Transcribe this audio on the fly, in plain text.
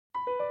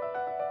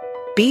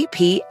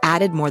BP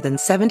added more than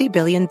 $70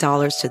 billion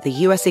to the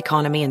U.S.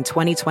 economy in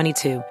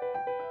 2022.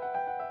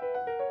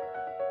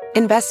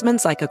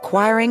 Investments like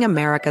acquiring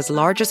America's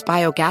largest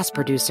biogas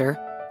producer,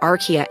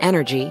 Archaea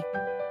Energy,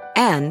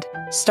 and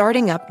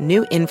starting up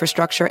new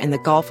infrastructure in the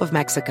Gulf of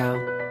Mexico.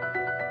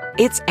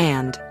 It's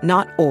and,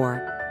 not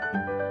or.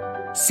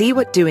 See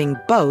what doing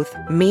both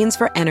means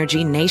for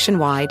energy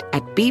nationwide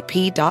at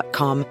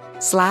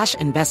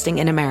bp.com/investing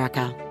in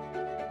America.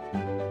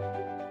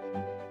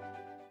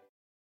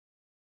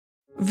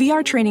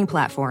 VR training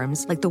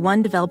platforms, like the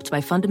one developed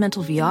by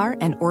Fundamental VR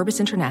and Orbis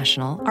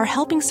International, are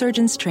helping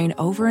surgeons train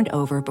over and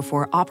over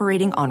before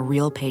operating on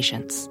real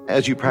patients.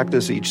 As you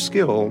practice each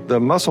skill, the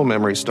muscle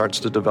memory starts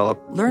to develop.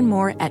 Learn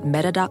more at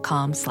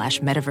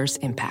meta.com/metaverse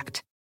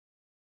impact.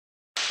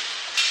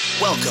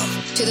 Welcome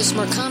to the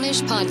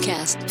Smerconish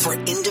Podcast for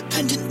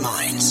independent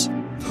minds.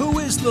 Who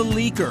is the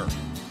leaker?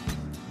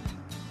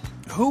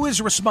 Who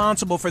is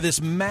responsible for this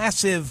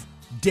massive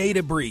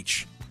data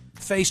breach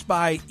faced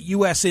by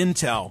U.S.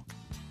 Intel?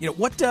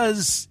 What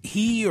does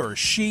he or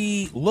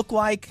she look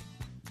like?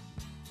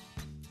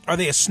 Are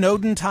they a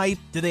Snowden type?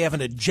 Do they have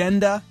an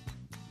agenda?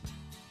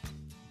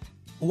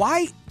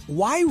 Why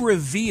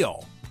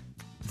reveal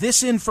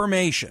this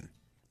information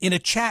in a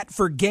chat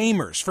for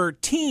gamers, for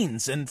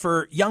teens, and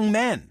for young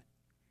men?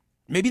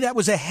 Maybe that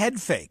was a head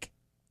fake.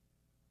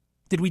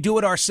 Did we do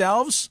it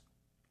ourselves?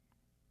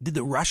 Did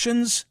the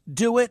Russians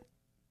do it?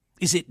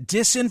 Is it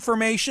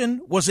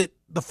disinformation? Was it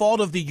the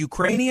fault of the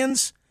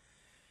Ukrainians?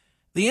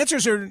 The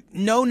answers are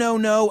no, no,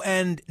 no,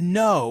 and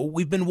no.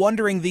 We've been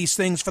wondering these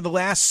things for the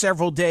last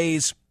several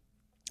days,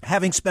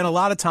 having spent a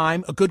lot of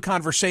time, a good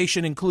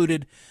conversation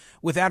included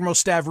with Admiral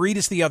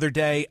Stavridis the other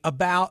day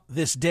about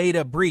this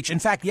data breach. In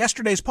fact,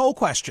 yesterday's poll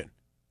question,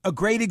 a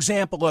great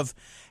example of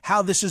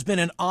how this has been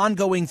an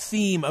ongoing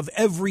theme of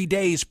every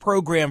day's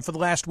program for the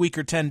last week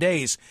or 10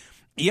 days.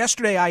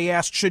 Yesterday, I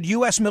asked, should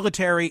U.S.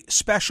 military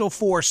special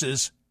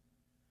forces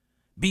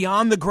be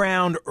on the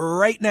ground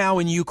right now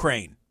in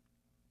Ukraine?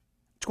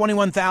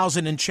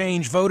 21,000 and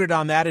change voted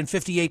on that, and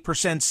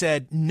 58%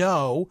 said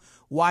no.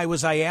 Why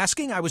was I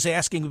asking? I was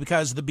asking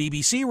because the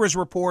BBC was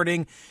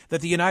reporting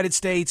that the United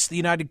States, the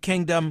United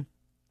Kingdom,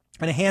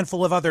 and a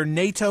handful of other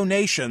NATO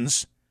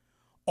nations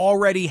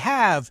already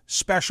have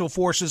special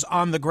forces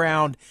on the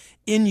ground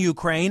in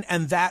Ukraine,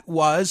 and that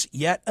was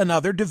yet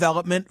another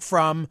development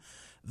from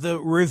the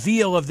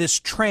reveal of this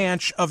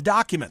tranche of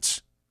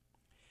documents.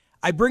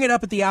 I bring it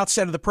up at the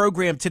outset of the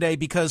program today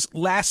because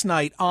last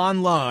night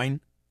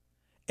online,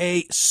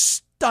 a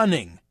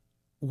stunning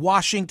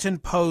Washington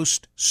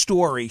Post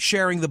story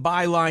sharing the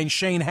byline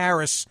Shane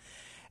Harris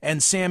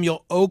and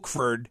Samuel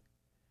Oakford.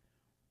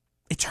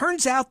 It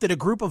turns out that a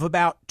group of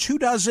about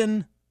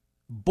 24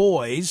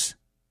 boys,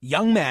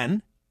 young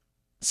men,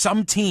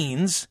 some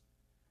teens,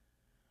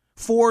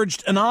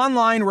 forged an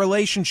online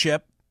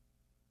relationship,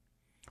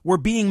 were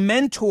being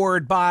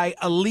mentored by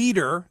a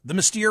leader, the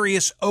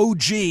mysterious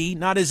OG,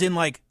 not as in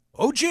like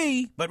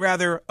OG, but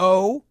rather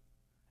O,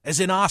 as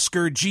in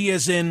Oscar, G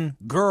as in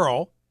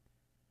girl.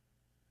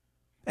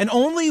 And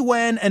only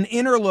when an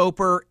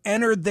interloper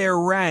entered their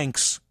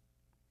ranks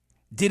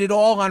did it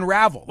all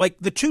unravel. Like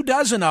the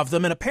 24 of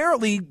them, and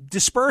apparently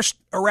dispersed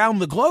around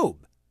the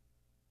globe,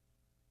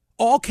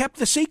 all kept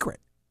the secret.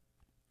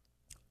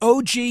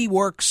 OG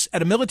works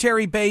at a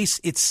military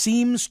base. It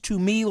seems to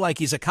me like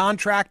he's a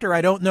contractor. I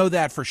don't know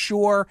that for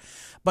sure,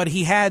 but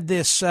he had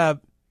this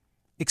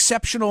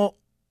exceptional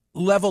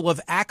level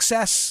of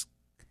access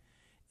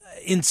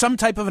in some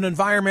type of an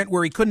environment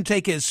where he couldn't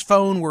take his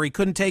phone, where he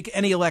couldn't take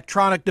any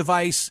electronic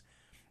device.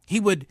 He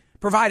would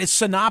provide a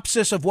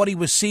synopsis of what he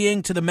was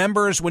seeing to the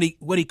members. When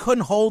he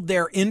couldn't hold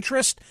their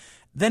interest,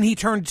 then he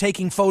turned to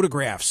taking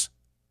photographs.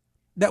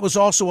 That was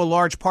also a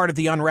large part of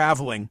the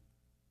unraveling.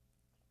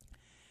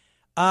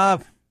 The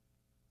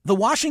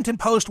Washington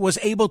Post was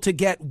able to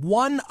get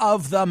one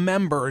of the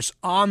members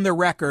on the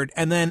record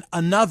and then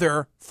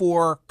another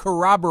for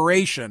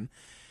corroboration.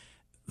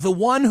 The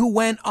one who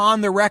went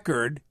on the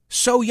record,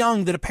 so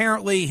young that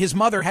apparently his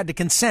mother had to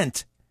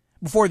consent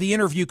before the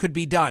interview could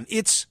be done.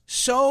 It's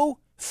so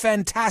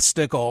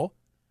fantastical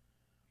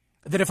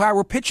that if I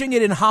were pitching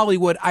it in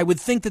Hollywood, I would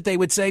think that they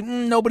would say,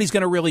 nobody's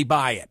going to really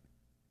buy it.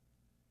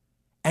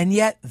 And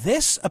yet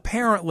this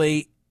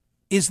apparently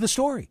is the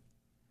story.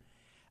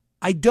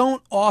 I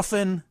don't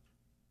often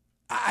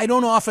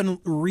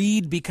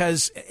read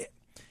because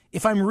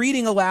if I'm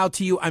reading aloud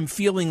to you, I'm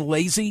feeling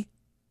lazy,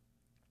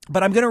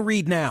 but I'm going to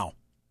read now.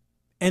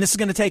 And this is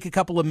going to take a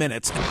couple of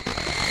minutes.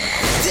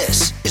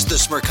 This is the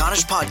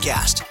Smerconish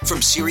Podcast from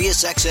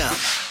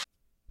SiriusXM.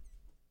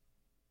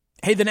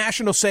 Hey, the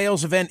national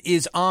sales event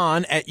is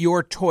on at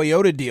your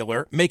Toyota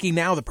dealer, making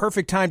now the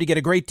perfect time to get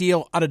a great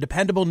deal on a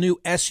dependable new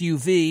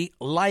SUV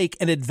like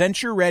an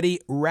adventure-ready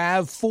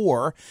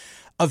RAV4.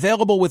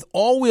 Available with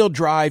all-wheel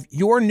drive,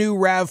 your new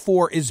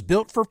RAV4 is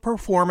built for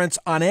performance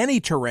on any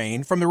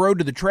terrain, from the road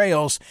to the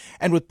trails,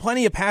 and with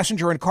plenty of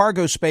passenger and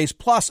cargo space,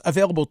 plus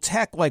available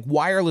tech like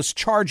wireless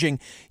charging,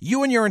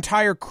 you and your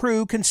entire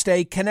crew can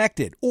stay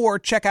connected. Or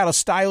check out a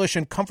stylish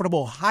and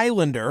comfortable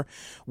Highlander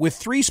with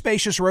 3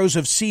 spacious rows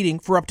of seating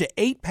for up to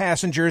 8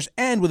 passengers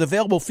and with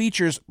available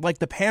features like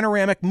the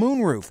panoramic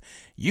moonroof.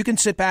 You can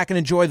sit back and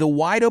enjoy the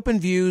wide-open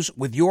views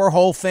with your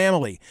whole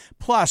family.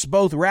 Plus,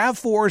 both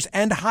RAV4s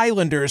and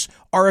Highlanders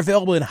are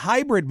available in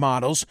hybrid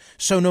models,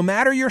 so no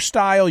matter your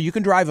style, you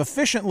can drive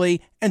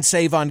efficiently and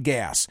save on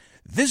gas.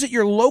 Visit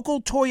your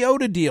local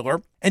Toyota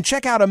dealer and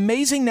check out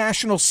amazing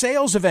national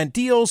sales event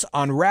deals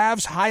on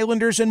RAVs,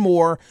 Highlanders, and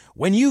more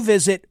when you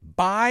visit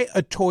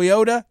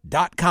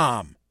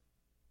buyatoyota.com.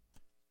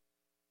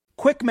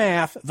 Quick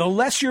math, the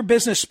less your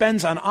business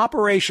spends on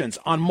operations,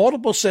 on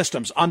multiple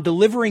systems, on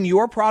delivering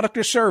your product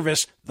or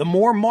service, the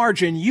more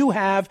margin you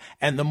have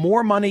and the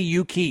more money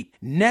you keep.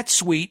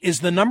 NetSuite is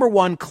the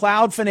 #1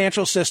 cloud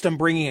financial system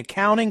bringing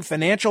accounting,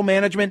 financial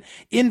management,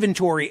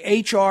 inventory,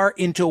 HR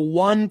into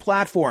one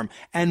platform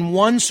and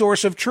one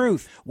source of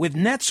truth. With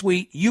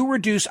NetSuite, you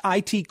reduce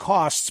IT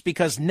costs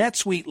because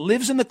NetSuite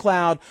lives in the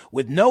cloud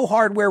with no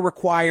hardware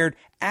required,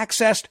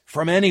 accessed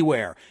from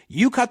anywhere.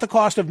 You cut the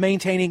cost of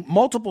maintaining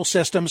multiple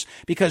systems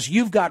because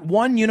you've got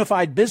one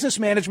unified business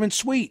management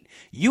suite.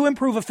 You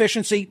improve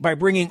efficiency by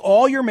bringing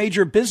all your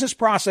major business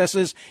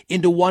processes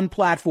into one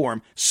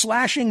platform,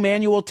 slashing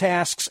manual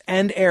tasks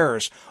and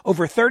errors.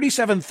 Over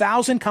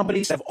 37,000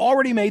 companies have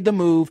already made the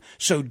move,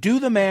 so do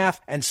the math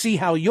and see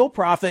how you'll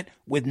profit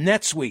with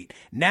NetSuite.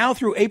 Now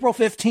through April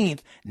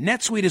 15th,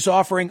 NetSuite is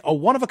offering a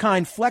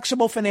one-of-a-kind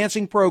flexible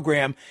financing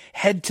program.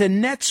 Head to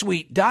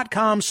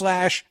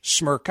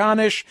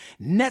netsuite.com/Smerconish,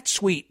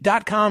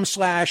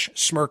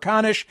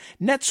 netsuite.com/Smerconish,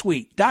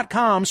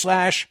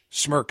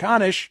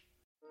 netsuite.com/Smerconish.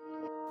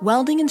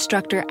 Welding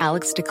instructor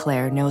Alex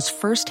DeClaire knows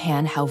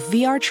firsthand how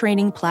VR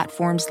training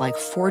platforms like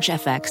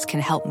ForgeFX can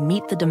help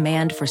meet the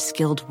demand for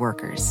skilled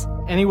workers.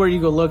 Anywhere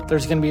you go look,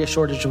 there's going to be a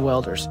shortage of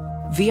welders.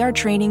 VR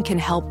training can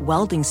help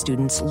welding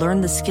students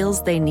learn the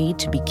skills they need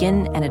to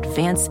begin and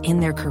advance in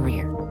their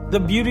career.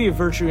 The beauty of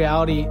virtual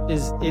reality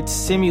is it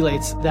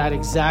simulates that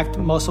exact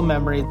muscle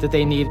memory that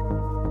they need.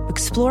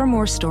 Explore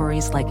more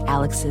stories like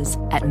Alex's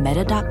at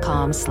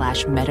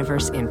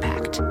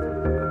meta.com/metaverseimpact.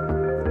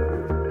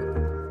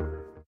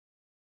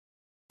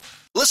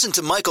 Listen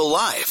to Michael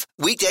live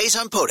weekdays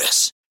on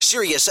POTUS,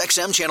 Sirius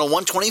XM channel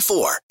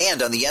 124,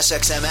 and on the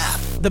SXM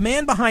app. The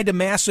man behind a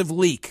massive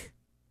leak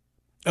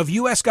of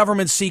U.S.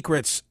 government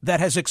secrets that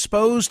has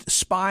exposed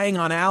spying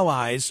on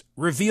allies,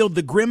 revealed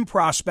the grim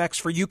prospects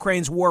for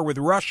Ukraine's war with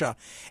Russia,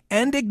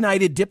 and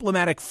ignited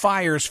diplomatic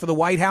fires for the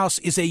White House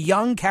is a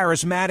young,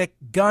 charismatic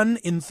gun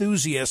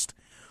enthusiast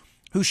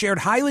who shared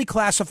highly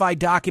classified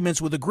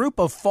documents with a group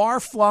of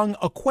far-flung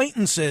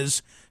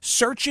acquaintances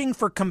searching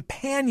for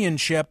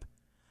companionship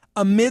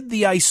amid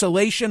the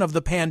isolation of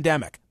the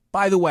pandemic.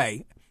 By the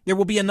way, there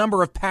will be a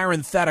number of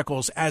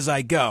parentheticals as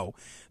I go.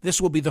 This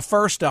will be the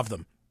first of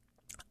them.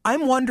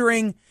 I'm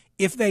wondering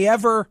if they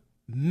ever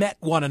met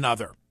one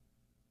another.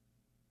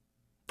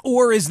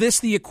 Or is this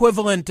the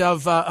equivalent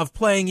of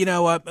playing,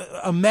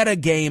 a meta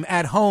game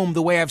at home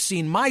the way I've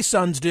seen my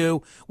sons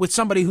do with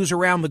somebody who's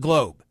around the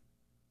globe?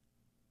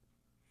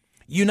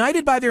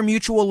 United by their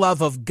mutual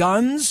love of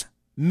guns,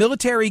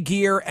 military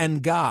gear,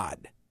 and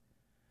God,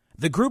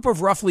 the group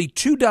of roughly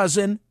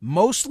 24,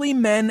 mostly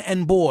men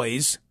and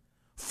boys,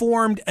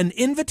 formed an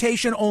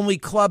invitation-only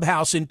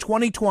clubhouse in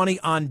 2020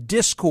 on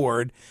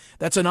Discord.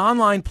 That's an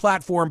online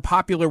platform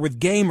popular with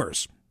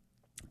gamers.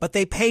 But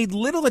they paid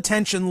little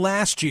attention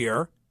last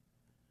year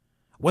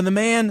when the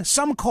man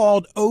some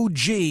called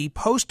OG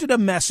posted a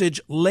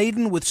message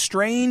laden with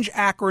strange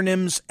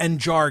acronyms and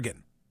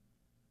jargon.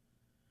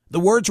 The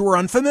words were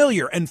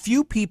unfamiliar, and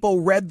few people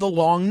read the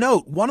long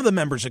note, one of the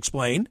members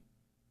explained.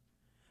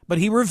 But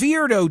he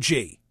revered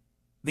OG,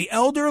 the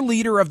elder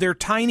leader of their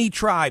tiny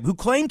tribe, who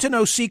claimed to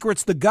know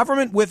secrets the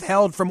government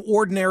withheld from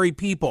ordinary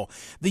people.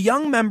 The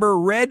young member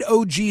read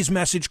OG's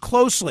message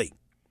closely,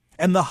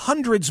 and the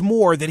hundreds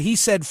more that he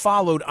said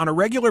followed on a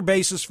regular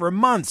basis for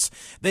months.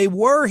 They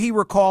were, he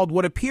recalled,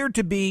 what appeared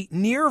to be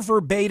near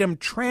verbatim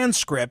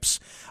transcripts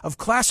of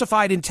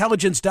classified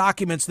intelligence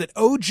documents that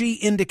OG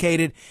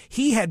indicated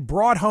he had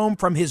brought home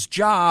from his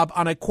job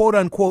on a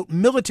quote-unquote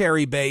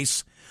military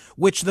base,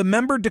 which the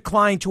member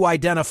declined to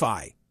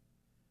identify.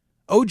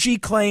 OG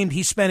claimed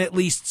he spent at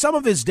least some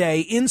of his day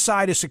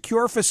inside a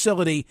secure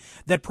facility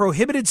that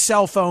prohibited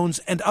cell phones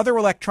and other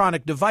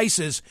electronic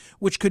devices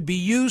which could be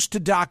used to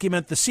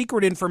document the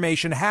secret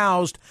information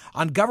housed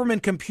on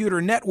government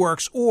computer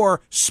networks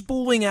or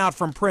spooling out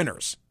from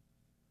printers.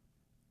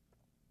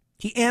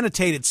 He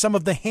annotated some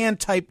of the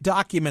hand-typed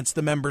documents,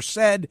 the member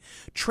said,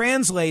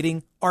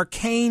 translating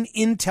arcane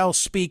intel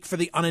speak for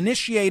the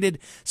uninitiated,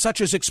 such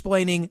as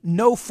explaining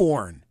no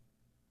foreign,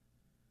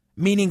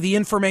 meaning the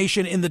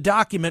information in the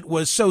document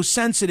was so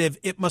sensitive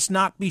it must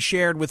not be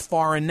shared with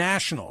foreign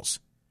nationals.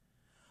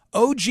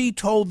 OG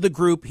told the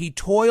group he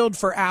toiled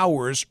for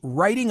hours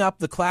writing up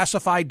the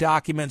classified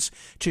documents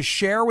to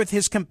share with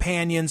his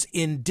companions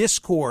in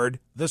Discord,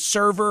 the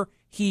server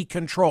he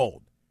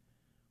controlled.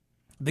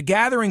 The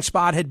gathering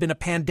spot had been a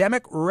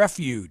pandemic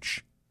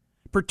refuge,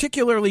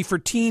 particularly for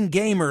teen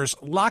gamers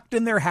locked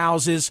in their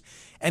houses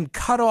and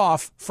cut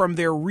off from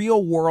their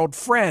real-world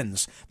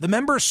friends. The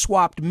members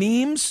swapped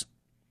memes,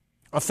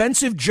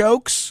 offensive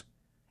jokes,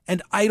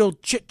 and idle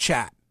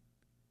chit-chat.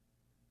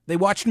 They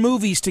watched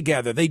movies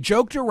together, they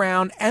joked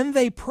around, and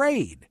they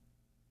prayed.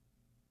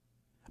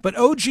 But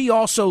OG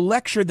also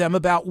lectured them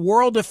about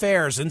world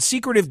affairs and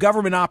secretive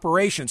government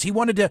operations. He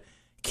wanted to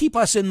keep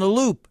us in the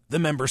loop, the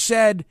member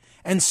said,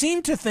 and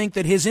seemed to think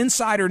that his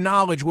insider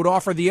knowledge would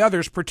offer the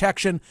others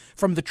protection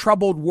from the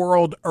troubled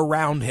world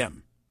around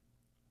him.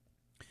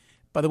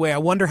 By the way, I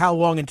wonder how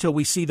long until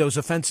we see those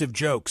offensive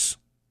jokes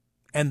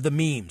and the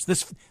memes.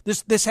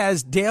 This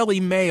has Daily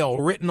Mail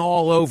written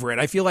all over it.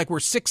 I feel like we're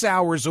 6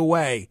 hours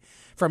away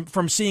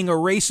from seeing a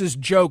racist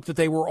joke that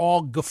they were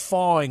all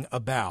guffawing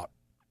about.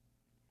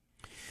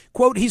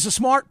 Quote, he's a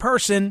smart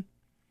person.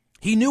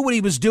 He knew what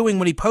he was doing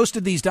when he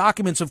posted these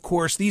documents, of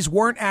course. These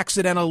weren't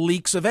accidental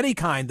leaks of any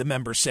kind, the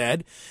member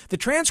said. The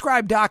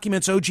transcribed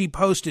documents OG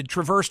posted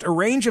traversed a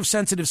range of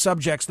sensitive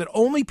subjects that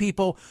only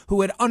people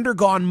who had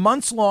undergone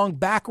months-long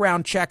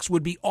background checks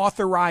would be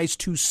authorized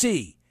to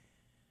see.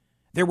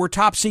 There were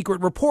top-secret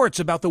reports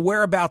about the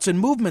whereabouts and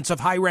movements of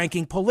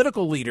high-ranking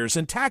political leaders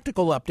and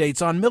tactical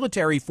updates on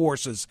military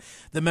forces,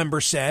 the member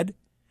said.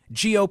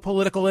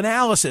 Geopolitical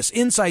analysis,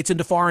 insights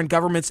into foreign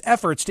governments'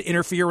 efforts to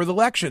interfere with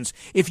elections.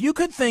 If you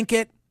could think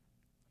it,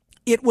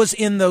 it was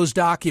in those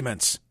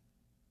documents.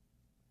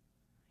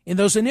 In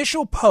those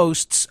initial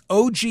posts,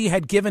 OG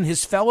had given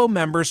his fellow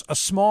members a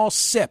small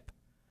sip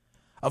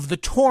of the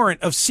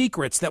torrent of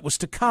secrets that was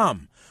to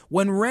come.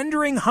 When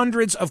rendering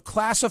hundreds of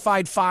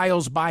classified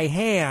files by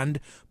hand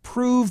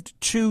proved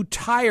too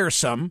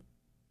tiresome,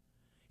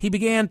 he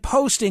began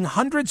posting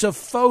hundreds of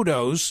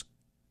photos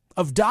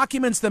of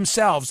documents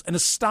themselves, an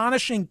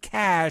astonishing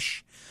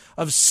cache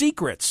of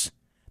secrets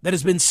that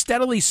has been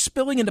steadily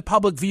spilling into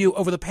public view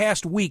over the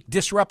past week,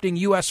 disrupting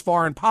U.S.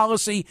 foreign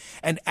policy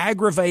and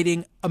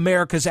aggravating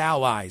America's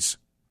allies.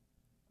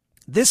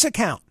 This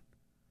account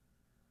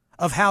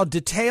of how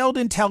detailed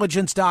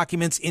intelligence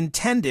documents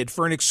intended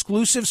for an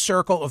exclusive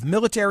circle of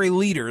military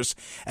leaders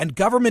and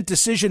government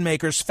decision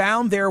makers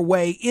found their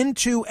way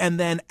into and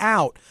then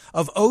out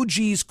of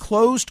OG's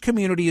closed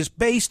community is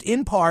based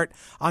in part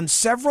on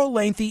several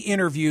lengthy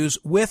interviews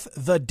with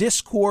the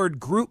Discord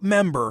group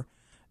member,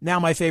 now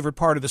my favorite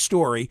part of the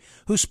story,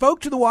 who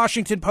spoke to the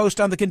Washington Post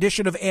on the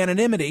condition of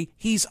anonymity.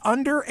 He's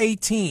under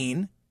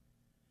 18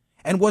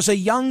 and was a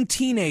young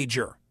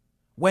teenager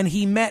when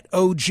he met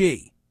OG.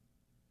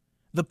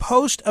 The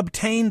Post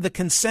obtained the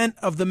consent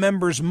of the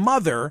member's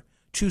mother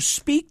to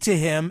speak to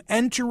him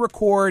and to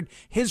record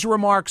his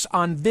remarks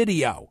on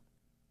video.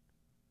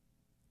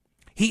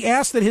 He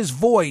asked that his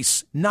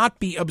voice not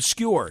be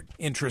obscured.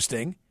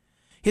 Interesting.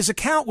 His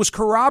account was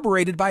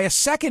corroborated by a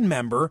second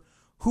member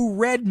who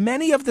read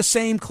many of the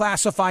same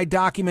classified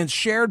documents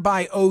shared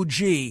by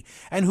OG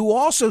and who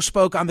also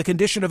spoke on the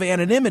condition of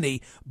anonymity.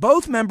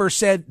 Both members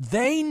said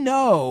they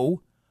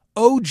know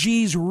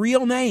OG's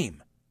real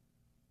name,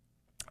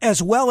 as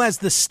well as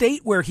the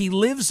state where he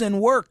lives and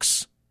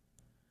works.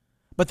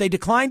 But they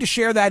declined to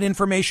share that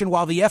information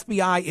while the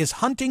FBI is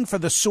hunting for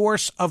the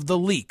source of the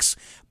leaks.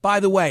 By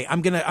the way,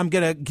 I'm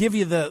gonna give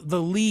you the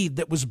lead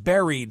that was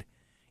buried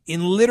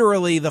in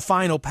literally the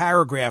final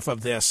paragraph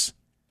of this.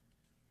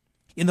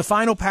 In the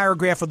final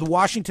paragraph of the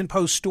Washington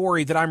Post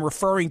story that I'm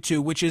referring to,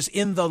 which is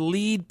in the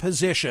lead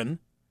position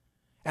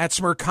at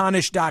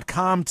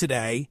Smerconish.com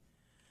today,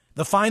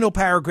 the final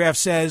paragraph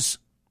says,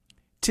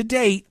 to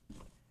date,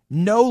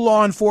 no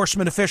law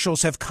enforcement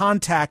officials have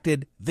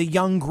contacted the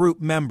young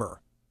group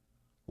member.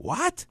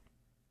 What?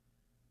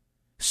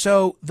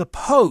 So the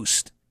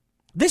Post,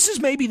 this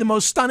is maybe the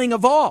most stunning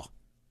of all.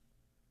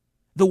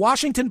 The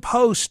Washington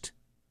Post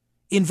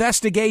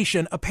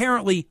investigation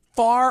apparently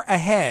far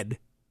ahead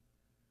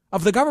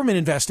of the government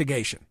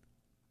investigation.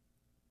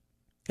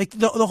 Like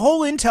the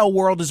whole intel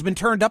world has been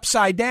turned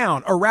upside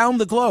down around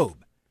the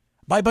globe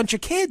by a bunch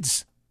of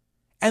kids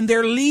and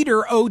their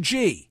leader, OG.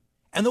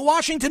 And the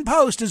Washington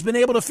Post has been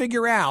able to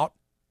figure out,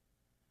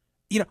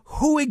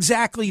 who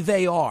exactly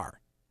they are.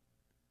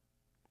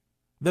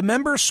 The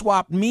members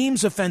swapped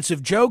memes,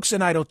 offensive jokes,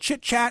 and idle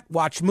chit-chat,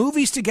 watched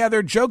movies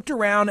together, joked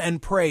around,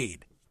 and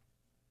prayed.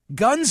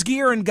 Guns,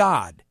 gear, and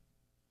God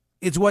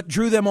is what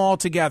drew them all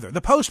together.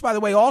 The Post, by the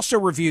way, also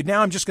reviewed,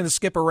 now I'm just going to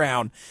skip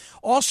around,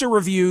 also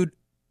reviewed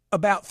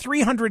about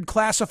 300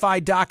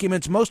 classified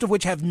documents, most of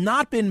which have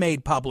not been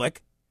made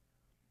public.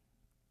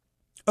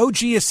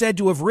 OG is said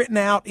to have written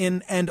out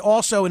and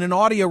also in an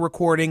audio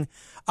recording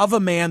of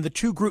a man. The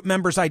two group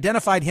members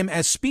identified him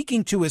as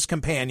speaking to his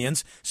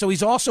companions, so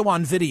he's also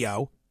on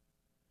video.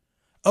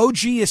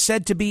 OG is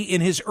said to be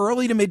in his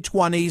early to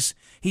mid-20s.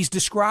 He's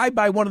described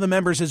by one of the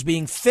members as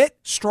being fit,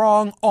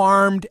 strong,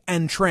 armed,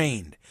 and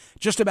trained.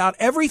 Just about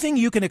everything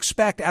you can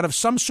expect out of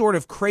some sort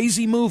of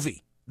crazy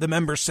movie, the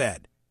member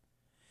said.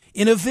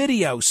 In a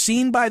video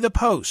seen by the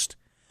Post,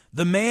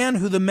 the man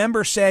who the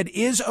member said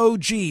is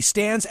OG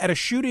stands at a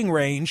shooting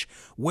range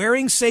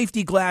wearing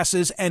safety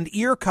glasses and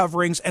ear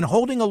coverings and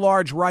holding a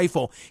large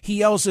rifle. He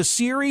yells a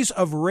series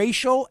of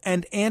racial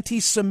and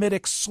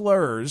anti-Semitic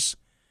slurs,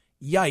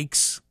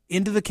 yikes,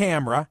 into the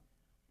camera,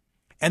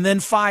 and then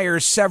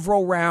fires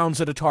several rounds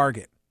at a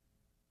target.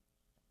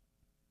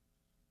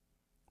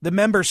 The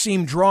member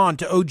seemed drawn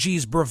to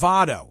OG's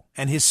bravado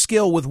and his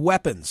skill with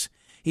weapons.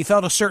 He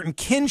felt a certain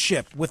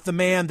kinship with the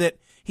man that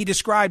he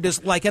described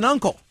as like an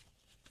uncle.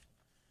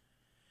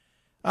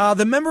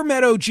 The member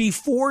met OG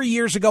 4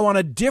 years ago on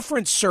a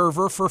different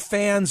server for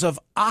fans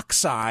of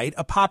Oxide,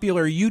 a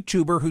popular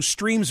YouTuber who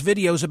streams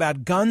videos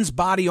about guns,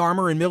 body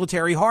armor, and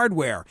military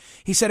hardware.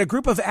 He said a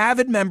group of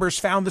avid members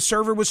found the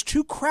server was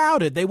too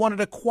crowded. They wanted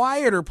a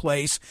quieter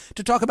place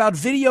to talk about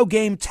video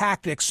game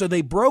tactics, so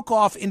they broke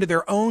off into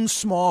their own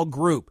small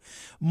group.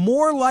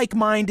 More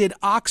like-minded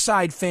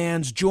Oxide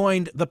fans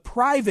joined the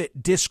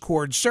private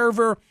Discord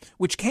server,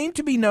 which came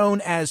to be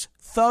known as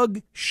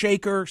Thug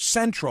Shaker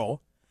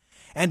Central,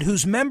 and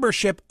whose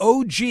membership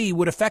OG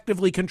would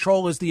effectively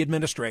control as the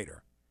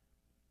administrator.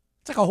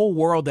 It's like a whole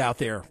world out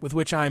there with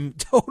which I'm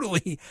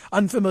totally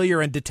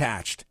unfamiliar and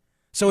detached.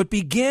 So it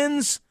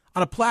begins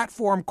on a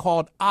platform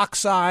called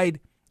Oxide.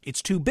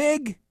 It's too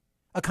big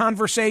a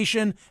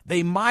conversation.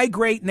 They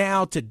migrate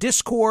now to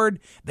Discord.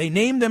 They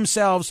name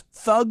themselves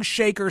Thug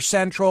Shaker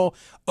Central.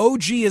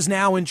 OG is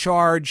now in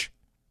charge.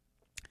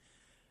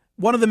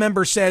 One of the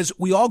members says,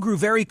 we all grew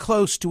very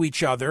close to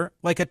each other,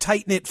 like a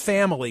tight-knit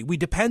family. We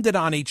depended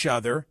on each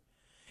other.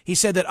 He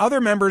said that other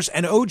members,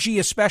 and OG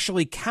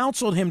especially,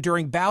 counseled him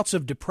during bouts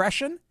of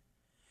depression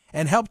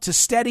and helped to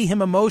steady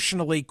him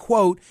emotionally.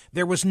 Quote,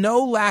 there was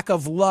no lack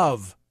of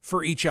love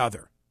for each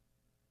other.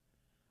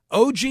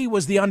 OG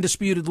was the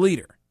undisputed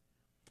leader.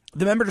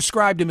 The member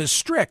described him as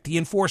strict. He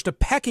enforced a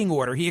pecking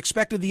order. He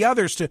expected the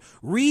others to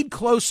read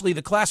closely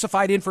the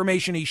classified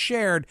information he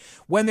shared.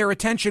 When their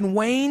attention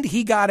waned,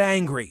 he got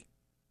angry.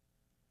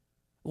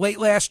 Late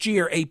last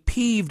year, a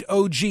peeved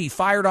OG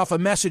fired off a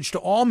message to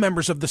all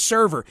members of the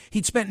server.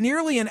 He'd spent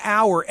nearly an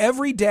hour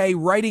every day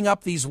writing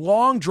up these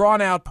long,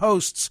 drawn-out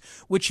posts,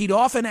 which he'd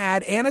often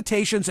add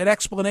annotations and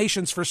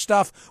explanations for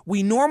stuff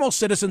we normal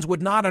citizens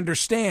would not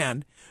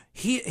understand.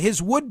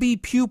 His would-be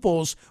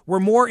pupils were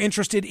more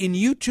interested in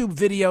YouTube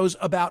videos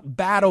about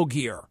battle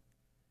gear.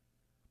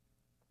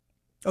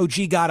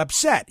 OG got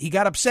upset. He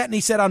got upset and he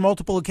said on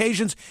multiple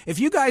occasions, if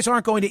you guys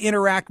aren't going to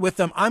interact with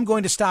them, I'm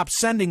going to stop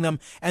sending them.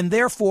 And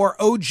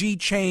therefore, OG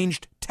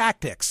changed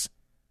tactics.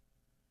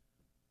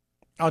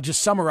 I'll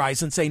just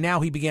summarize and say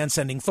now he began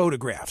sending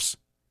photographs.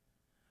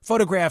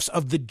 Photographs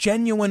of the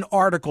genuine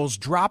articles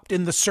dropped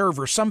in the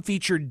server. Some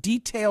featured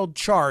detailed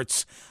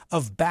charts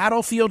of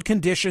battlefield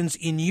conditions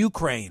in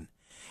Ukraine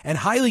and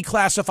highly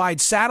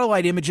classified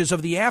satellite images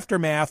of the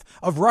aftermath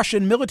of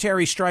Russian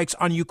military strikes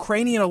on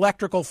Ukrainian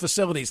electrical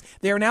facilities.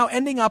 They are now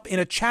ending up in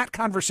a chat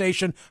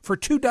conversation for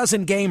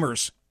 24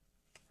 gamers.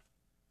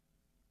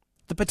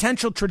 The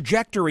potential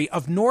trajectory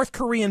of North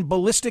Korean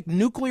ballistic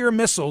nuclear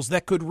missiles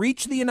that could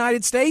reach the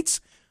United States,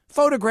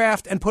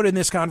 photographed and put in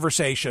this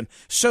conversation.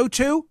 So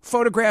too,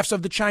 photographs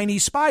of the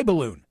Chinese spy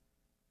balloon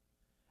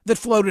that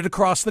floated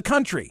across the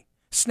country,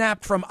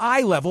 snapped from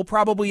eye level,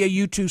 probably a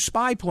U-2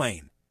 spy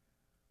plane.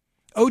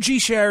 OG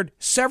shared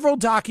several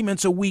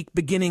documents a week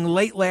beginning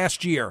late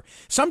last year.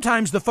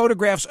 Sometimes the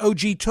photographs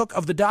OG took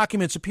of the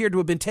documents appeared to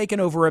have been taken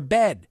over a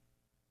bed.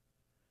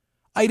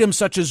 Items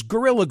such as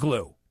Gorilla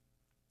Glue,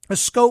 a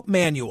scope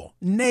manual,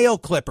 nail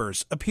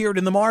clippers appeared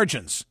in the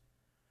margins.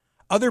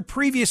 Other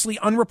previously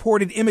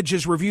unreported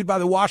images reviewed by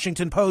the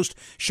Washington Post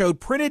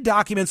showed printed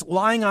documents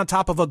lying on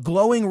top of a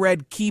glowing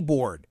red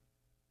keyboard.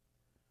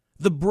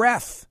 The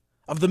breadth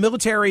of the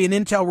military and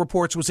intel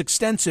reports was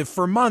extensive.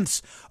 For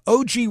months,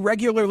 OG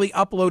regularly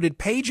uploaded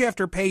page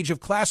after page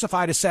of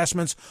classified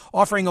assessments,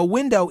 offering a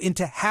window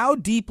into how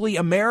deeply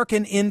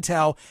American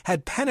intel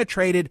had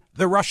penetrated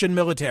the Russian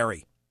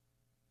military.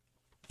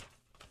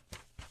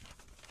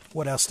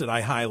 What else did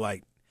I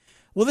highlight?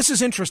 Well, this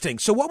is interesting.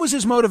 So what was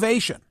his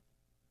motivation?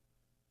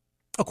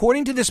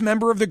 According to this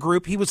member of the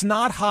group, he was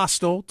not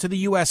hostile to the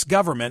U.S.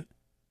 government.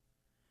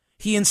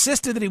 He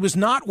insisted that he was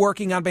not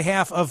working on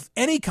behalf of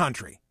any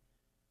country.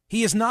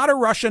 He is not a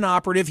Russian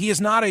operative. He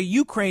is not a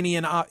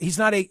Ukrainian. He's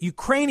not a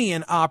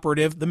Ukrainian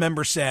operative, the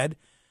member said.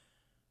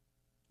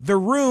 The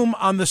room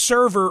on the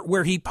server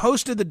where he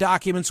posted the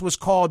documents was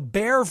called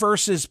Bear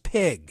versus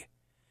Pig,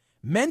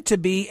 meant to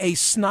be a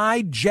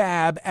snide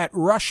jab at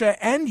Russia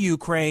and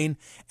Ukraine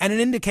and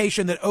an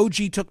indication that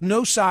OG took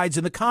no sides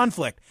in the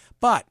conflict.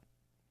 But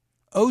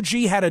OG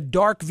had a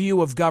dark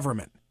view of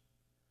government.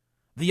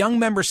 The young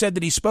member said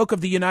that he spoke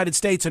of the United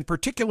States and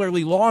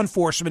particularly law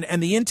enforcement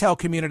and the intel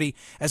community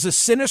as a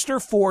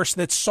sinister force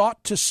that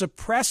sought to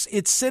suppress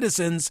its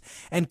citizens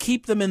and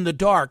keep them in the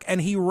dark.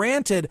 And he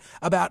ranted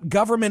about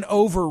government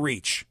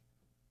overreach.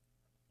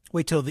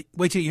 Wait till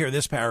you hear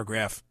this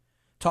paragraph.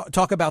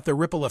 Talk about the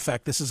ripple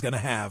effect this is going to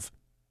have.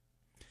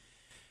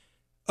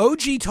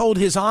 OG told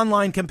his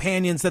online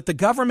companions that the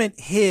government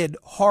hid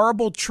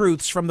horrible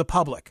truths from the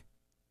public.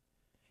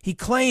 He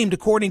claimed,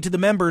 according to the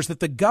members, that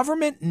the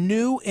government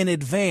knew in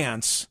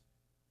advance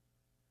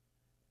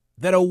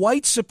that a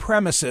white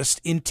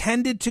supremacist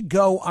intended to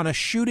go on a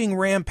shooting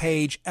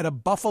rampage at a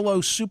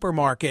Buffalo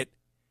supermarket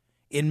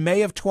in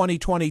May of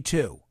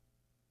 2022.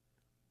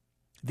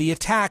 The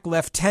attack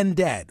left 10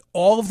 dead,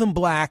 all of them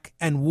black,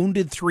 and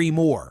wounded 3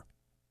 more.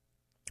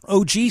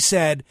 OG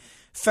said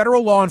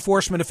federal law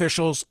enforcement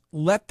officials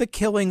let the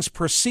killings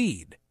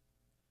proceed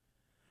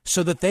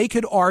so that they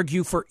could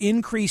argue for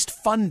increased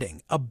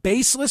funding, a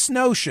baseless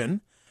notion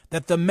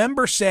that the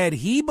member said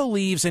he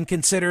believes and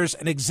considers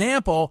an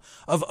example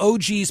of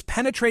OG's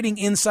penetrating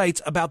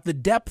insights about the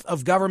depth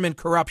of government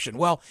corruption.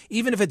 Well,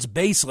 even if it's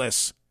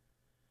baseless,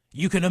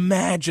 you can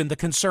imagine the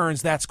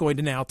concerns that's going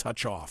to now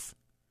touch off.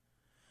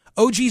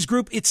 OG's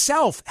group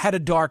itself had a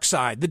dark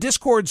side. The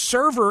Discord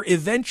server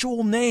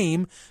eventual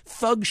name,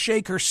 Thug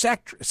Shaker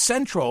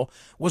Central,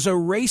 was a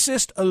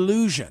racist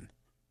illusion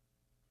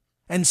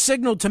and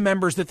signaled to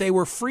members that they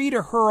were free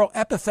to hurl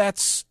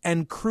epithets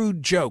and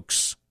crude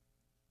jokes.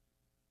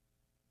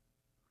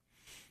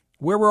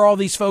 Where were all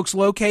these folks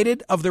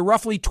located? Of the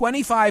roughly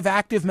 25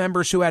 active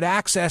members who had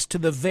access to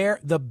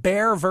the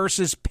Bear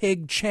versus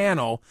Pig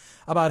channel,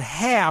 about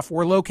half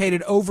were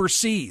located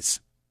overseas.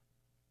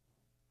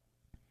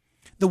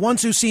 The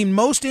ones who seemed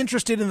most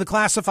interested in the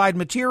classified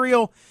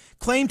material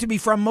claimed to be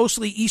from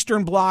mostly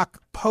Eastern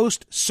Bloc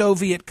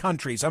post-Soviet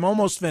countries. I'm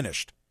almost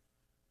finished.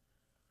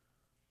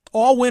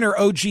 All winter,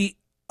 OG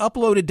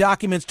uploaded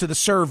documents to the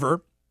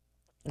server.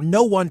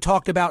 No one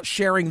talked about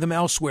sharing them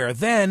elsewhere.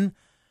 Then,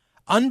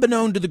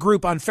 unbeknown to the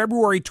group, on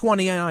February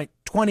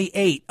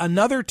 28,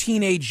 another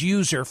teenage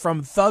user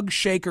from Thug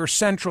Shaker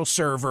Central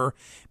server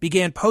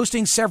began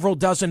posting several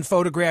dozen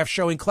photographs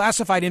showing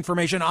classified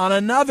information on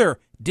another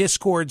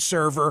Discord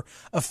server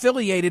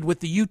affiliated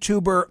with the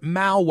YouTuber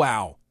Mau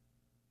Wow.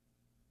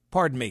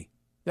 Pardon me,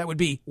 that would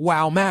be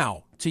Wow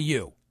Mau to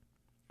you.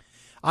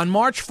 On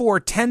March 4,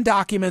 10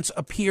 documents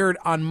appeared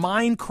on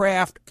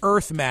Minecraft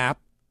Earth Map,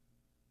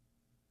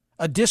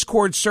 a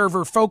Discord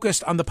server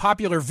focused on the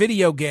popular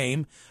video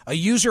game. A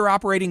user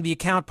operating the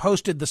account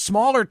posted the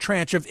smaller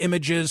tranche of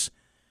images.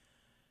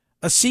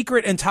 A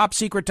secret and top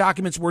secret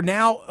documents were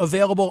now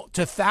available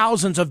to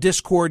thousands of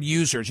Discord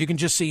users. You can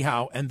just see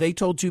how. And they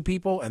told 2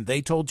 people, and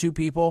they told 2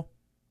 people.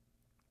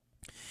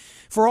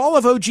 For all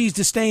of OG's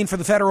disdain for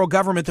the federal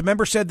government, the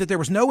member said that there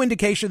was no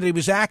indication that he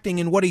was acting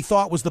in what he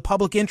thought was the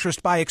public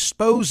interest by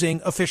exposing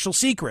official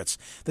secrets.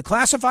 The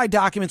classified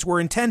documents were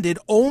intended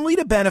only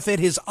to benefit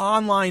his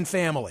online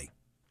family.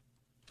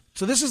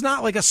 So this is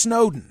not like a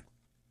Snowden.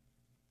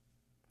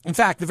 In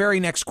fact, the very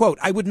next quote,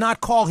 I would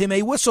not call him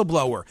a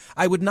whistleblower.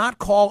 I would not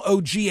call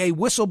OG a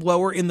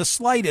whistleblower in the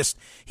slightest,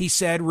 he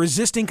said,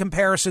 resisting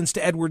comparisons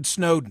to Edward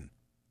Snowden.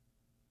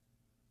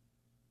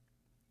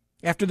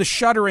 After the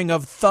shuttering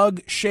of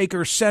Thug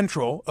Shaker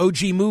Central,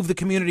 OG moved the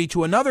community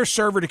to another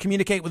server to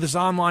communicate with his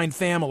online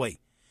family.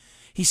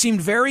 He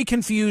seemed very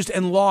confused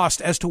and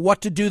lost as to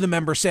what to do, the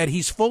member said.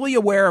 He's fully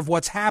aware of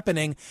what's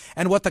happening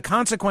and what the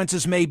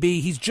consequences may be.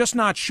 He's just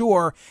not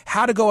sure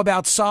how to go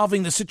about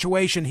solving the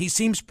situation. He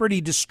seems pretty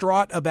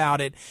distraught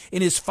about it.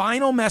 In his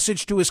final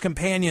message to his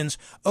companions,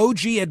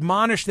 OG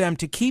admonished them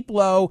to keep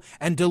low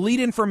and delete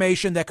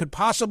information that could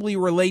possibly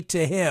relate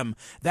to him.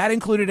 That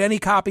included any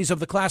copies of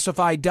the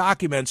classified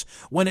documents.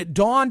 When it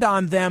dawned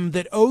on them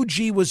that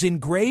OG was in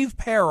grave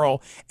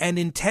peril and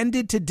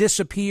intended to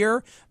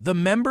disappear, the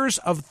members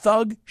of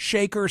Thug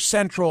Shaker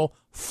Central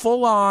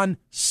full-on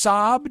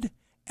sobbed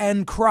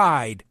and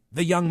cried,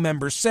 the young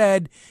member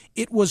said.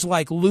 It was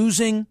like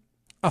losing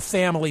a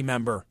family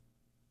member.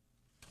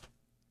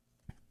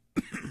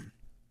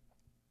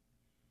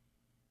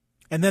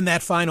 And then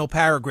that final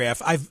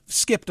paragraph. I've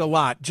skipped a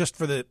lot just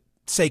for the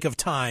sake of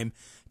time.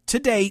 To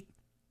date,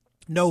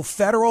 no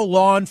federal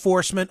law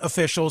enforcement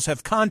officials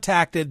have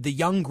contacted the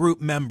young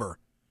group member.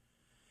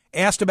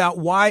 Asked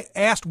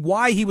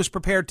why he was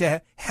prepared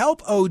to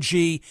help OG,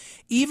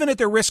 even at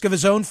the risk of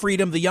his own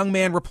freedom, the young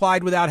man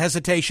replied without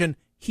hesitation,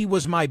 he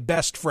was my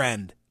best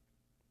friend.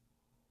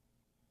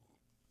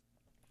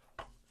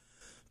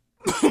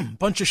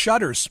 Bunch of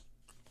shut-ins,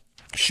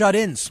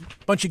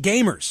 bunch of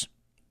gamers.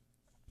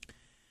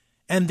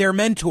 And their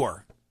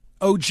mentor,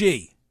 OG.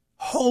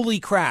 Holy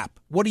crap.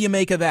 What do you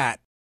make of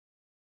that?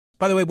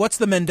 By the way, what's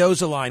the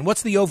Mendoza line?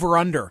 What's the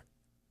over-under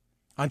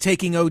on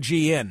taking OG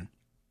in?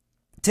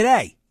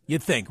 Today.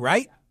 You'd think,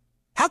 right?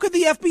 How could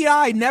the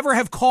FBI never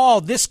have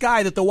called this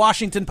guy that the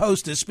Washington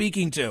Post is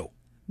speaking to?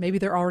 Maybe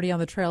they're already on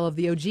the trail of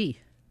the OG.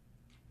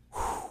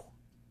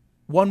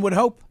 One would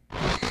hope.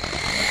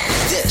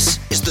 This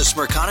is the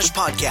Smerconish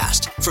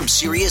Podcast from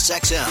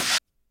SiriusXM.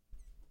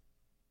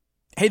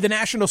 Hey, the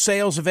national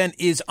sales event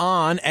is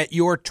on at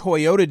your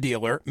Toyota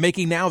dealer,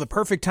 making now the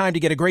perfect time to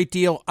get a great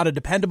deal on a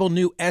dependable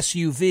new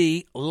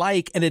SUV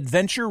like an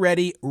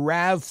adventure-ready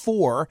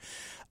RAV4.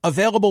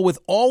 Available with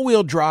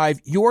all-wheel drive,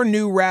 your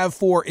new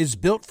RAV4 is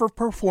built for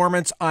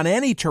performance on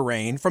any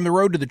terrain, from the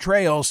road to the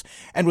trails,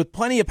 and with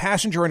plenty of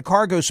passenger and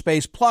cargo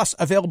space, plus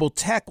available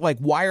tech like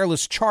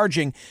wireless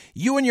charging,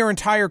 you and your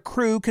entire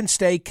crew can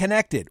stay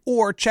connected.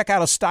 Or check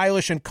out a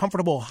stylish and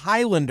comfortable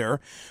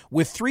Highlander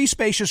with 3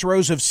 spacious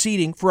rows of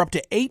seating for up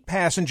to 8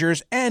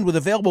 passengers and with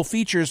available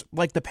features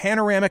like the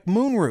panoramic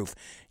moonroof.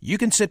 You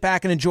can sit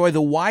back and enjoy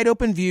the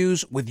wide-open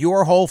views with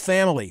your whole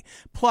family.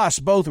 Plus,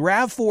 both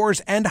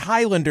RAV4s and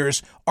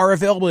Highlanders are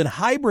available in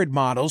hybrid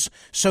models,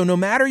 so no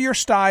matter your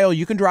style,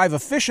 you can drive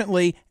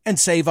efficiently and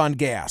save on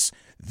gas.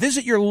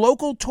 Visit your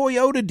local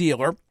Toyota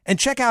dealer and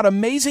check out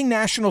amazing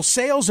national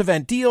sales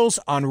event deals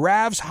on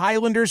RAVs,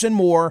 Highlanders, and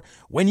more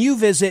when you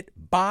visit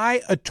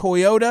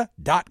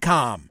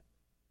buyatoyota.com.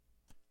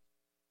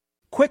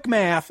 Quick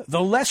math,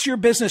 the less your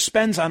business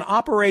spends on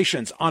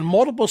operations, on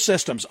multiple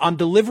systems, on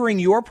delivering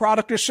your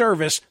product or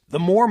service, the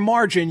more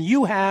margin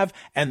you have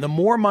and the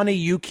more money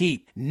you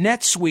keep.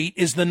 NetSuite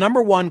is the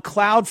 #1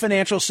 cloud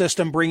financial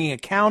system bringing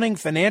accounting,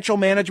 financial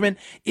management,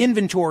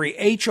 inventory,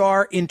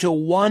 HR into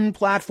one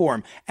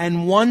platform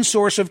and one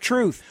source of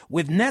truth.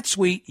 With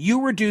NetSuite,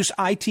 you reduce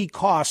IT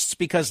costs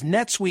because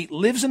NetSuite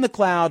lives in the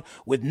cloud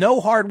with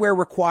no hardware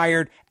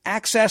required,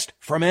 accessed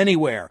from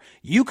anywhere.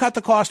 You cut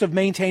the cost of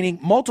maintaining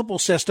multiple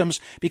systems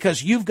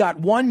because you've got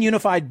one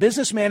unified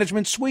business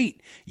management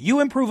suite. You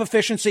improve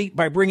efficiency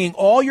by bringing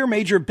all your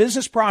major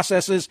business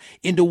processes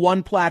into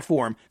one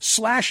platform,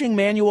 slashing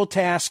manual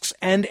tasks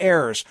and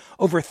errors.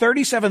 Over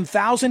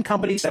 37,000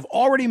 companies have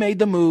already made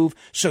the move,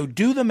 so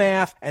do the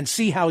math and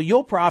see how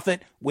you'll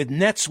profit with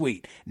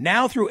NetSuite.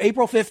 Now through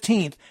April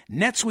 15th,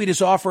 NetSuite is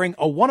offering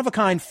a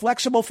one-of-a-kind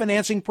flexible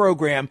financing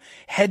program.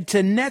 Head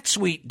to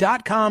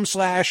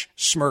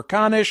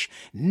netsuite.com/Smerconish,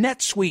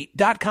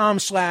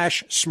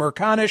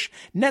 netsuite.com/Smerconish,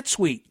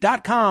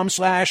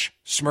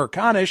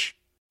 netsuite.com/Smerconish.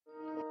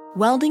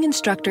 Welding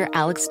instructor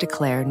Alex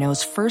DeClaire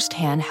knows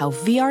firsthand how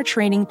VR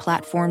training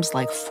platforms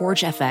like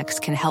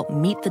ForgeFX can help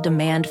meet the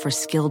demand for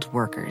skilled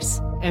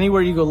workers.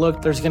 Anywhere you go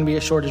look, there's going to be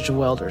a shortage of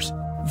welders.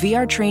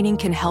 VR training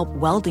can help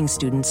welding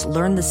students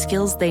learn the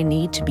skills they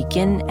need to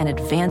begin and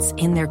advance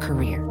in their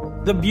career.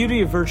 The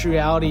beauty of virtual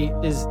reality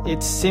is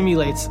it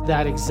simulates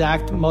that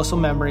exact muscle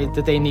memory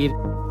that they need.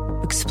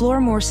 Explore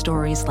more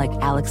stories like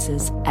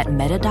Alex's at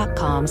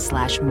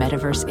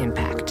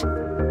meta.com/metaverseimpact.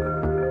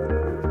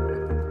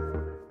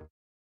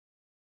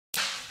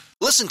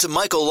 Listen to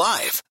Michael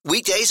live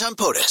weekdays on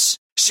POTUS,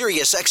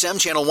 Sirius XM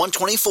channel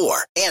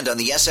 124, and on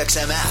the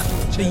SXM app.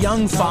 The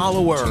young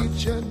follower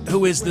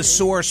who is the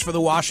source for the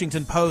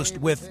Washington Post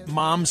with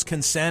mom's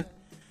consent,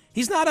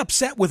 he's not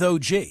upset with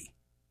OG.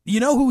 You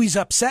know who he's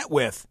upset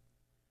with?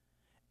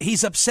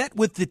 He's upset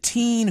with the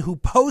teen who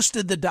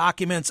posted the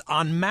documents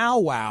on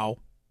MauWow.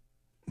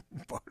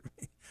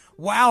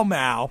 Wow,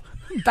 Mau.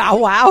 Bow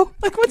wow.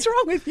 Like, what's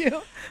wrong with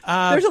you?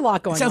 There's a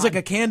lot going on. Sounds like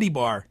a candy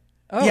bar.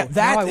 Oh, yeah,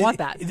 that, I want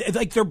that.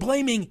 Like, they're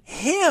blaming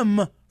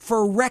him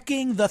for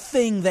wrecking the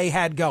thing they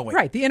had going.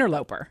 Right, the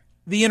interloper.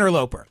 The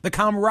interloper. The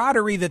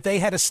camaraderie that they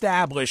had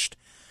established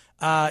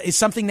is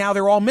something now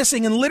they're all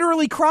missing and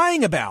literally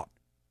crying about.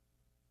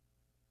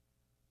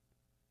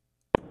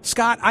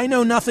 Scott, I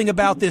know nothing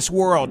about this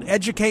world.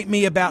 Educate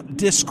me about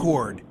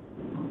Discord.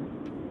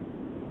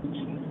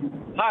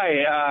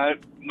 Hi,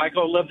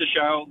 Michael. Love the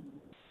show.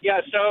 You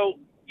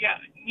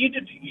need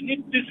to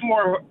do some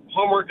more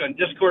homework on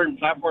Discord and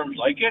platforms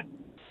like it.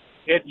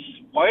 It's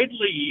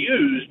widely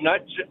used,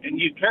 and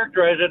you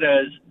characterize it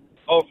as,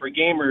 for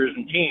gamers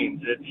and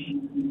teens.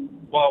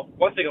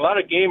 One thing, a lot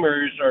of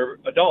gamers are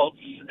adults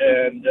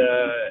and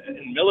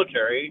in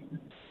military,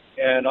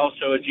 and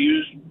also it's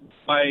used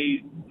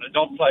by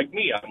adults like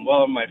me. I'm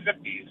well in my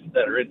 50s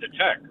that are into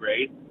tech,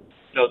 right?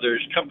 So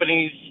there's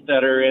companies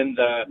that are in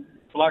the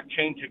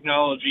blockchain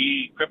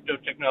technology, crypto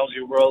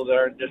technology world that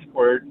are in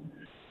Discord.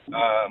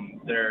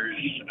 There's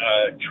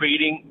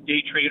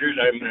day traders.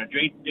 I'm in a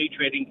day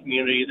trading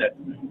community that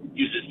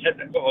uses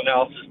technical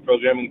analysis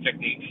programming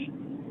techniques,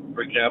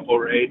 for example,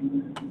 right?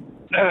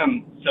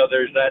 So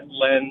there's that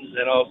lens,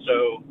 and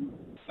also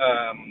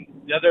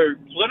the other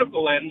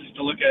political lens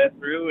to look at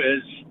through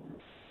is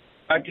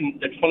back in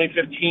the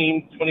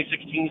 2015,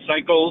 2016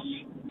 cycles,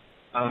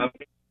 up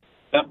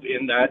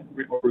in that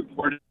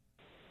reported.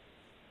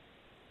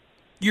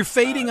 You're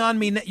fading on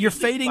me. You're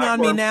fading on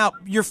me now.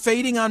 You're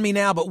fading on me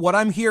now. But what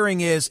I'm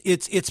hearing is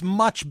it's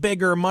much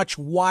bigger, much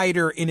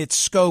wider in its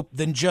scope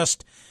than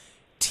just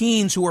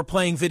teens who are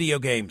playing video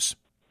games.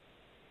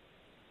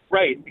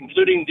 Right,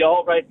 including the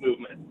alt-right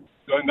movement,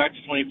 going back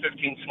to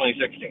 2015,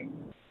 2016.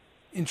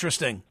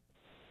 Interesting.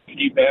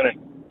 Steve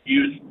Bannon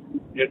used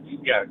it.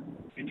 Yeah,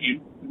 if you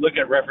look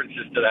at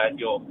references to that, I'm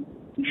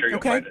sure you'll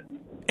find it.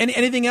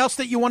 Anything else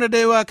that you wanted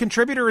to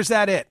contribute, or is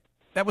that it?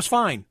 That was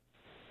fine.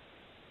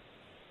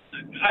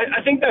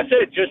 I think that's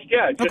it.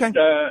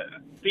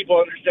 People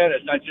understand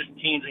it's not just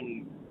teens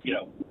and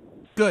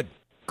Good.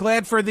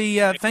 Glad for the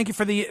thank you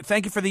for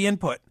the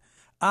input.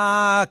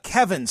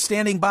 Kevin,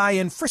 standing by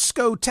in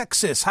Frisco,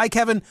 Texas. Hi,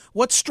 Kevin.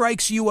 What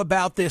strikes you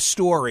about this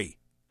story?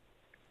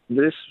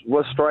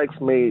 What strikes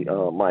me,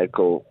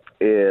 Michael,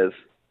 is,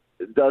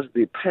 does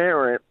the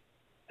parent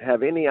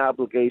have any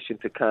obligation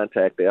to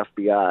contact the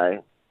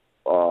FBI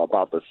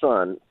about the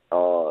son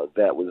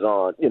that was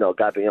on,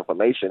 got the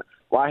information?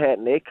 Why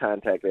hadn't they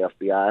contacted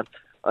the FBI?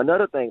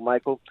 Another thing,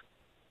 Michael,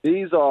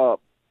 these are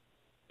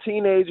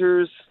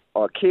teenagers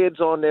or kids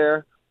on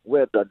there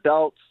with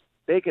adults.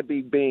 They could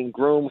be being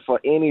groomed for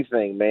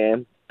anything,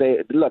 man.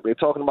 They're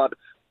talking about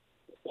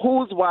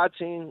who's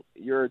watching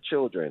your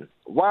children.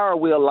 Why are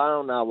we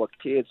allowing our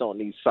kids on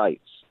these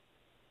sites?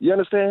 You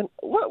understand?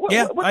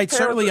 I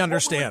certainly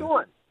understand.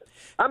 What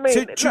I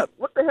mean, look,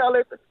 what the hell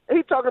is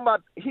he talking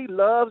about? He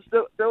loves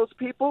those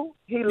people.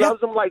 He loves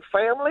them like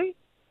family.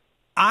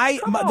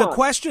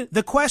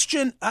 The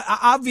question.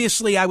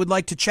 Obviously, I would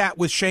like to chat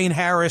with Shane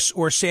Harris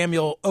or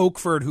Samuel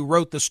Oakford, who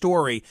wrote the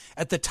story.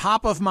 At the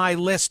top of my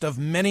list of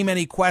many,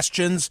 many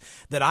questions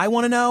that I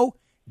want to know: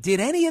 did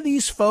any of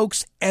these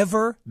folks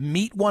ever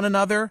meet one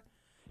another?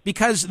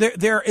 Because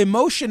their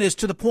emotion is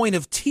to the point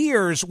of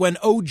tears when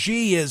OG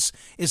is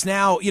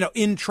now,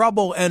 in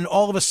trouble, and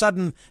all of a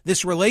sudden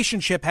this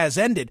relationship has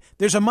ended.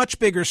 There's a much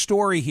bigger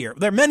story here.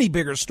 There are many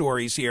bigger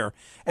stories here,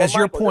 as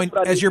you're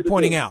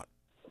pointing out.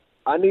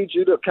 I need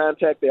you to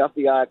contact the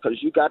FBI because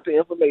you got the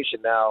information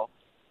now,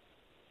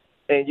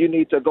 and you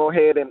need to go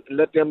ahead and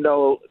let them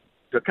know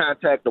to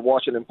contact the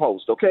Washington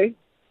Post, okay?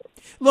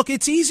 Look,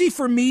 it's easy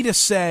for me to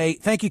say,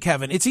 thank you,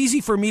 Kevin. It's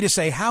easy for me to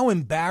say how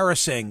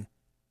embarrassing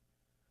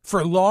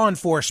for law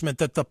enforcement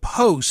that the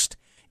Post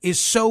is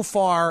so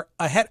far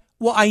ahead.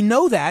 Well, I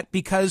know that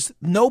because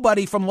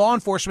nobody from law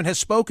enforcement has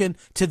spoken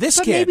to this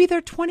kid. But maybe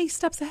they're 20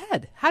 steps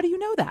ahead. How do you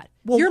know that?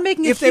 Well, you're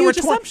making a huge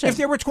assumption. If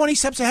they were 20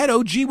 steps ahead,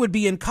 OG would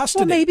be in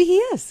custody. Well, maybe he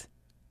is.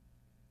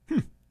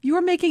 You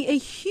are making a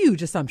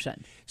huge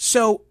assumption.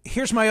 So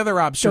here's my other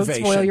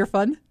observation. Don't spoil your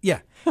fun. Yeah,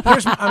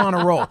 I'm on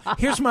a roll.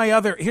 Here's my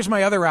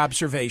other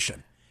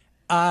observation.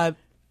 I'm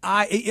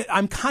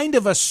kind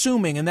of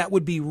assuming, and that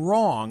would be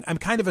wrong, I'm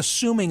kind of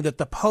assuming that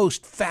the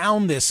Post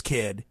found this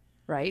kid.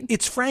 Right.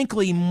 It's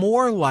frankly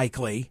more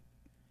likely,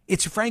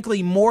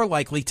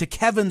 to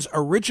Kevin's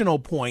original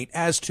point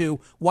as to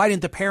why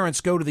didn't the parents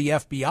go to the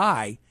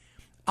FBI.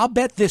 I'll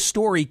bet this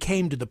story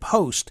came to the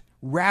Post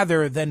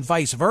rather than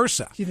vice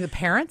versa. Do you think the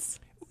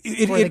parents?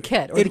 Or the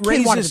kid? Or the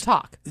kid wanted to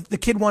talk? The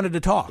kid wanted to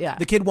talk. Yeah.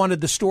 The kid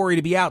wanted the story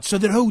to be out so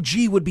that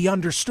OG would be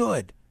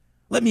understood.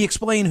 Let me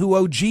explain who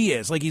OG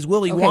is, like he's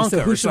Willy Wonka or something.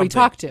 So who should we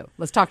talk to?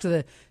 Let's talk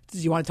to do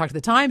you want to talk to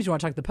the Times? Do you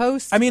want to talk to the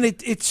Post? I mean,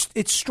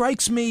 it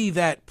strikes me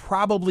that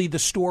probably the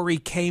story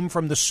came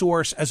from the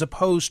source as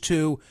opposed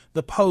to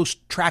the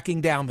Post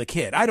tracking down the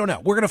kid. I don't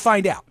know. We're going to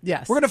find out.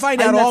 Yes. We're going to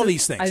find out all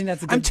these things. I think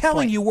that's a good I'm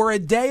telling point. you, we're a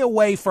day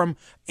away from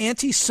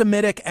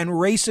anti-Semitic and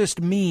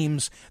racist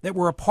memes that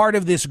were a part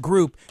of this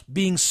group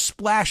being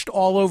splashed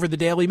all over the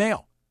Daily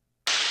Mail.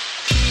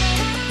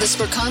 The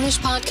Smerconish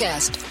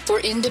Podcast for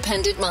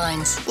independent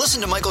minds. Listen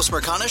to Michael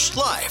Smerconish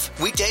live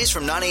weekdays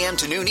from 9 a.m.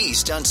 to noon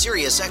East on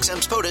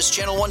SiriusXM's POTUS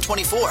Channel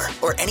 124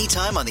 or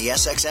anytime on the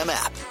SXM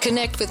app.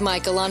 Connect with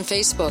Michael on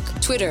Facebook,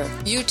 Twitter,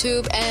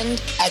 YouTube,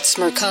 and at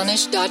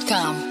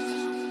Smerconish.com.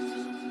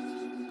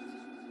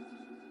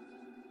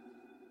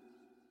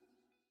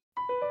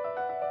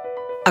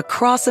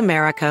 Across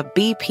America,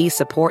 BP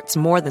supports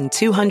more than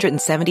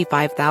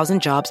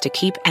 275,000 jobs to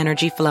keep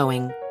energy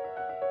flowing.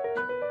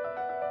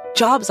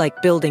 Jobs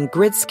like building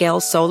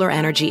grid-scale solar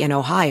energy in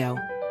Ohio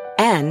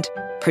and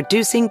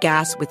producing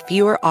gas with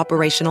fewer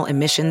operational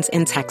emissions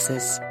in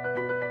Texas.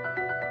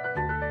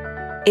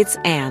 It's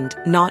and,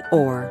 not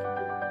or.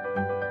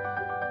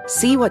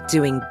 See what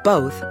doing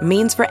both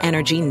means for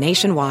energy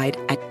nationwide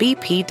at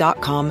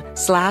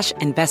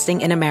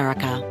bp.com/investing in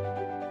America.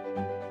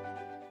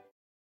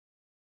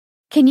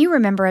 Can you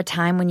remember a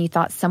time when you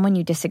thought someone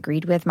you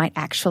disagreed with might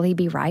actually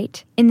be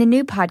right? In the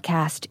new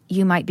podcast,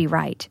 You Might Be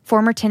Right,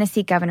 former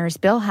Tennessee Governors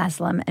Bill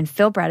Haslam and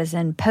Phil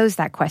Bredesen pose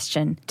that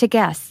question to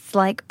guests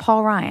like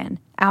Paul Ryan,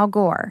 Al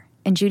Gore,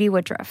 and Judy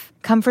Woodruff.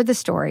 Come for the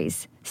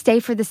stories, stay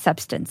for the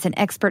substance and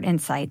expert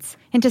insights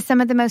into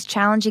some of the most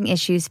challenging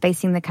issues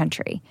facing the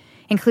country,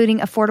 including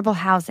affordable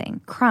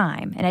housing,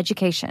 crime, and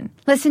education.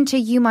 Listen to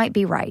You Might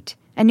Be Right,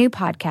 a new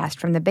podcast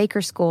from the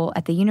Baker School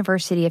at the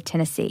University of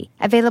Tennessee,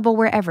 available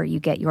wherever you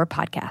get your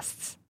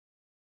podcasts.